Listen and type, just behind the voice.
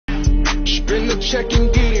Finna check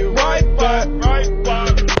and get it right back.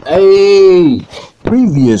 Hey,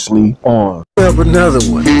 previously on another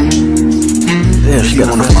one. Damn, she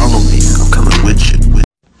wanna follow me. I'm coming with you.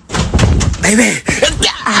 Baby,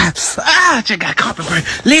 I just got carpet burn.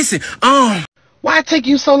 Listen, why it take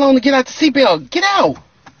you so long to get out the seatbelt? Get out,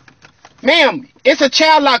 ma'am. It's a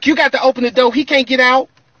child lock. You got to open the door. He can't get out.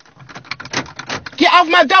 Get off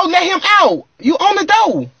my door. Let him out. You on the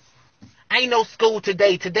door. Ain't no school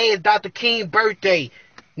today. Today is Dr. King's birthday.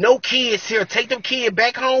 No kids here. Take them kids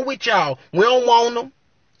back home with y'all. We don't want them.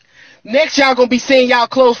 Next, y'all gonna be seeing y'all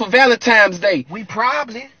clothes for Valentine's Day. We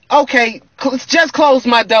probably. Okay, just close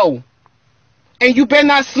my door. And you better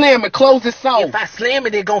not slam it. Close it soft. If I slam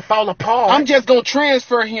it, it's gonna fall apart. I'm just gonna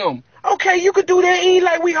transfer him. Okay, you could do that. Ain't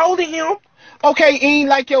like we holding him. Okay, ain't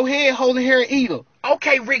like your head holding hair either.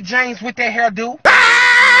 Okay, Rick James with that hairdo.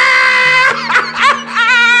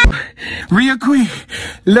 Real quick,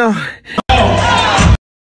 look.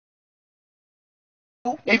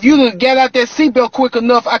 If you'd have got out that seatbelt quick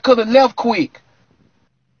enough, I could have left quick.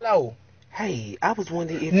 No. Hey, I was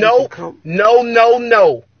wondering if you could come. No.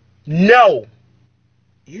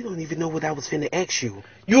 You don't even know what I was finna ask you.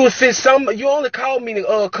 You only called me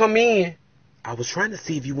to come in. I was trying to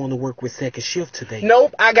see if you want to work with second shift today.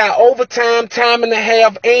 Nope, I got overtime, time and a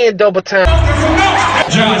half, and double time.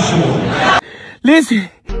 Joshua. Listen.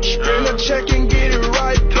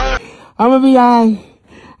 I'ma be alright.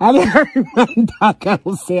 I didn't hurt my dog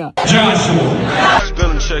myself. Joshua.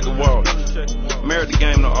 Spelling check a wall. Married the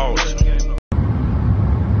game to all.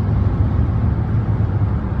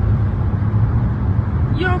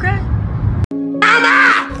 You okay?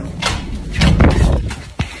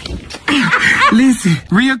 Listen,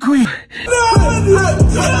 real quick.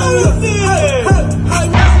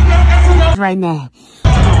 Right now.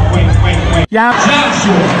 Wait. Y'all.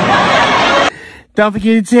 Don't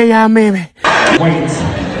forget to tell y'all, baby.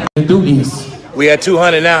 Wait. Do this. We at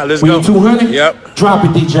 200 now. Let's go. 200? Yep. Drop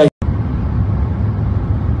it, DJ.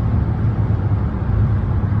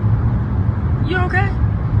 You okay?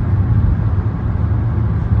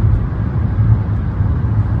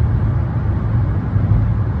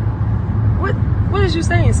 What is you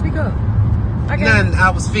saying? Speak up. Nothing. I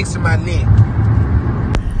was fixing my neck.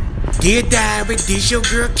 Dear Diary, this your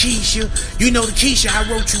girl Keisha. You know the Keisha I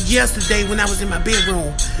wrote you yesterday when I was in my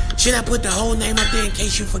bedroom. Should I put the whole name up there in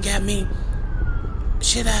case you forgot me?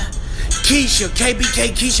 Should I? Keisha,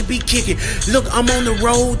 KBK, Keisha be kicking. Look, I'm on the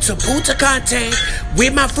road to Punta Cana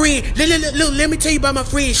with my friend. Look, let me tell you about my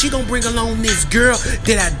friend. She gonna bring along this girl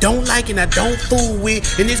that I don't like and I don't fool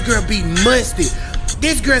with. And this girl be musty.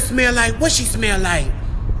 This girl smell like, what she smell like?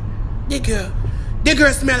 This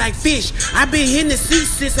girl smell like fish. I been hitting the seat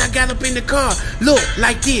since I got up in the car. Look,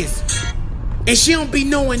 like this. And she don't be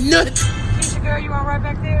knowing nothing. Keisha, girl, you all right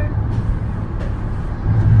back there?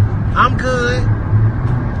 I'm good.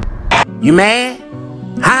 You mad?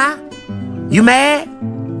 Huh? You mad?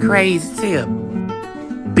 Crazy tip.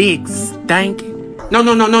 Big stanky. No.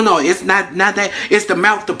 It's not that. It's the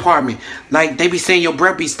mouth department. Like, they be saying your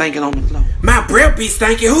breath be stinking on the floor. My breath be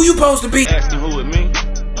stinking? Who you supposed to be? Asking who with me?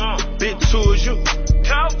 Bitch, who is you?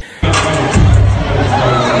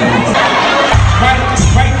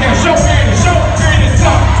 Right there. Show Fanny,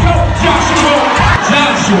 Joshua.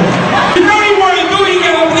 You know he wanted to do, he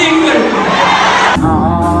got up legally.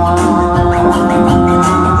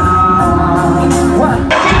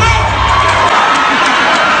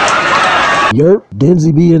 YURP,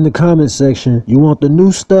 Denzy be in the comment section. You want the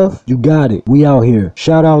new stuff? You got it. We out here.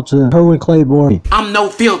 Shout out to Kerwin Claiborne. I'm no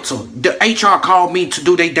filter. The HR called me to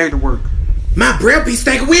do their dirty work. My breath be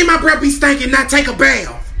stinking. When my breath be stinking, not take a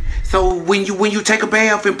bath. So when you take a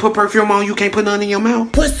bath and put perfume on, you can't put none in your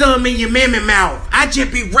mouth? Put some in your mammy mouth. I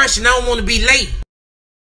just be rushing. I don't want to be late.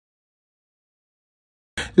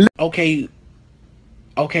 Okay.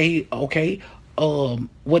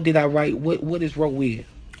 What did I write? What is wrote with?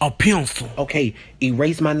 A pencil. Okay,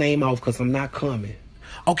 erase my name off because I'm not coming.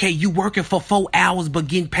 Okay, you working for 4 hours but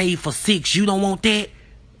getting paid for 6. You don't want that?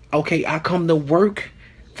 Okay, I come to work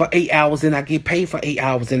for 8 hours and I get paid for 8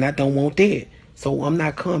 hours and I don't want that. So I'm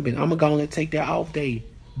not coming. I'm going to take that off day.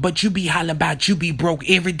 But you be hollering about you be broke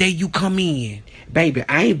every day you come in. Baby,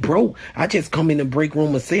 I ain't broke. I just come in the break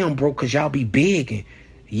room and say I'm broke because y'all be begging.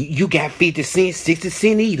 You got 50 cents, 60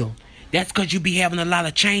 cent either. That's because you be having a lot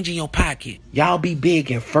of change in your pocket. Y'all be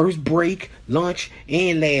begging first break, lunch,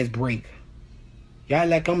 and last break. Y'all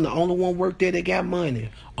like I'm the only one work there that got money.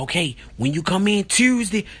 Okay, when you come in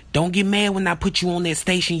Tuesday, don't get mad when I put you on that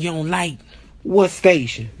station you don't like. What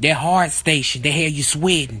station? That hard station. They have you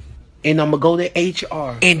sweating. And I'm going to go to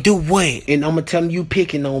HR. And do what? And I'm going to tell them you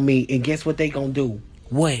picking on me. And guess what they going to do?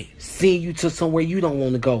 What? Send you to somewhere you don't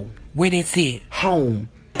want to go. Where that's it? Home.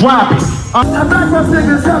 Drop it. Help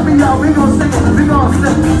me out. We gonna sing.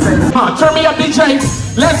 Turn me up, DJ.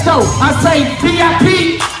 Let's go. I say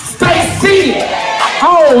VIP, stay seated.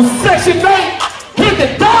 Oh, Section 8, hit the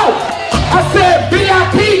door. I said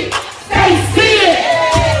VIP, stay seated.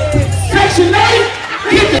 Section 8,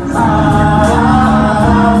 hit the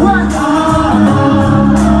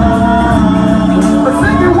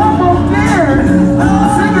Sing it one more again.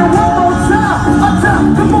 Sing it one more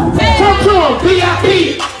time. Come on. Talk to him. VIP,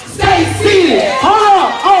 stay seated. Hold on.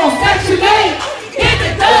 Oh, Section 8, hit the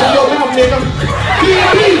door. Yo, now, nigga.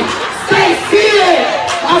 VIP, stay seated.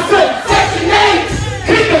 I said Section 8,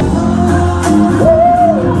 hit the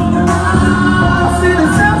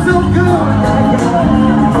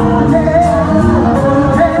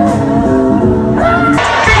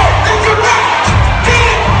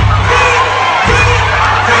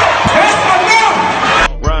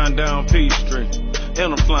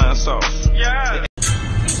and I'm flying sauce. Yeah.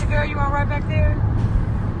 Keisha girl, you all right back there?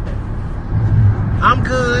 I'm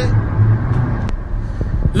good.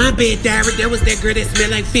 My bad, Derek. That was that girl that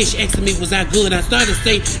smelled like fish asking me was I good. I started to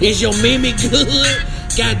say, is your mammy good?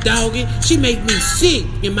 God dog it. She make me sick.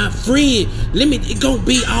 And my friend, it gon'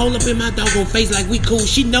 be all up in my doggone face like we cool.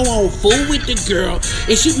 She know I'm fool with the girl.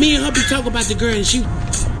 And me and her be talking about the girl and she...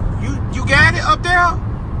 You got it up there?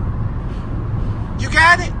 You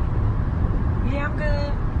got it? Yeah, I'm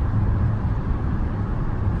good.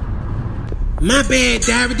 My bad,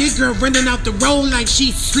 Diary. This girl running off the road like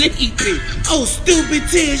she's sleeping. Oh, stupid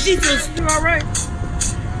tear. She just... You alright?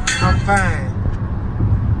 I'm fine.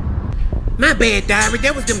 My bad, Diary.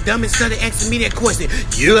 That was them dumb and started asking me that question.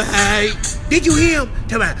 You alright? Did you hear him?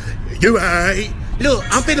 Tell me, you alright? Look,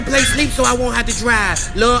 I'm finna play sleep so I won't have to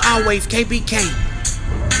drive. Love always, KBK.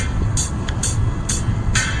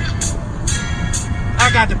 I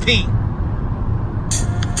got to pee.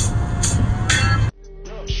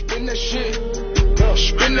 Spin that shit.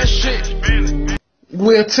 Spin that shit.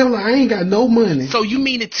 Well, tell her I ain't got no money. So you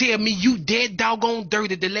mean to tell me you dead doggone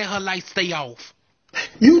dirty to let her light stay off?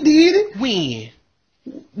 You did it?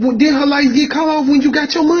 When? Did her lights get cut off when you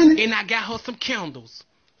got your money? And I got her some candles.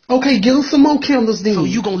 Okay, get her some more candles then. So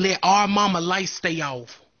you gonna let our mama light stay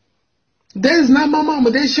off? That is not my mama,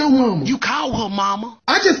 that's your mama. You call her mama.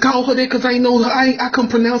 I just called her that because I know her. I couldn't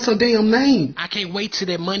pronounce her damn name. I can't wait till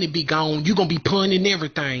that money be gone. You gonna be punning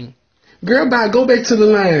everything. Girl, bye, go back to the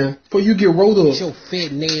line before you get rolled up. It's your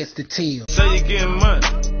fat nasty tail. Say you getting money.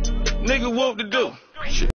 Nigga, what to do?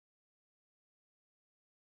 Shit.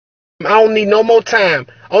 I don't need no more time.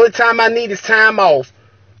 Only time I need is time off.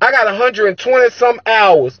 I got 120 some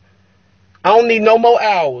hours. I don't need no more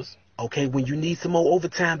hours. Okay, when you need some more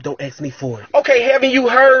overtime, don't ask me for it. Okay, haven't you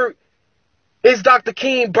heard? It's Dr.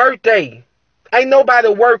 King's birthday. Ain't nobody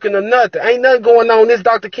working or nothing. Ain't nothing going on. It's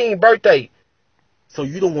Dr. King's birthday. So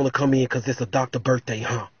you don't want to come in because it's a doctor birthday,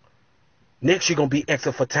 huh? Next you're going to be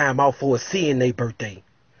extra for time off for a CNA birthday.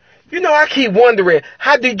 You know, I keep wondering,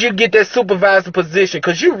 how did you get that supervisor position?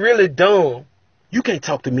 Because you really dumb. You can't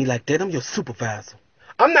talk to me like that. I'm your supervisor.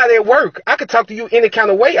 I'm not at work. I could talk to you any kind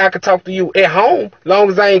of way. I could talk to you at home, long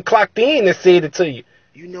as I ain't clocked in and said it to you.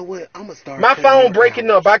 You know what? I'm going to start... My phone breaking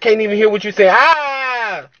up. I can't even hear what you say.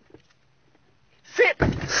 Ah! Sit.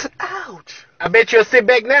 Ouch. I bet you'll sit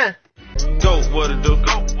back now. Go, what to do?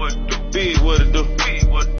 Go, what to do? Big, what to do?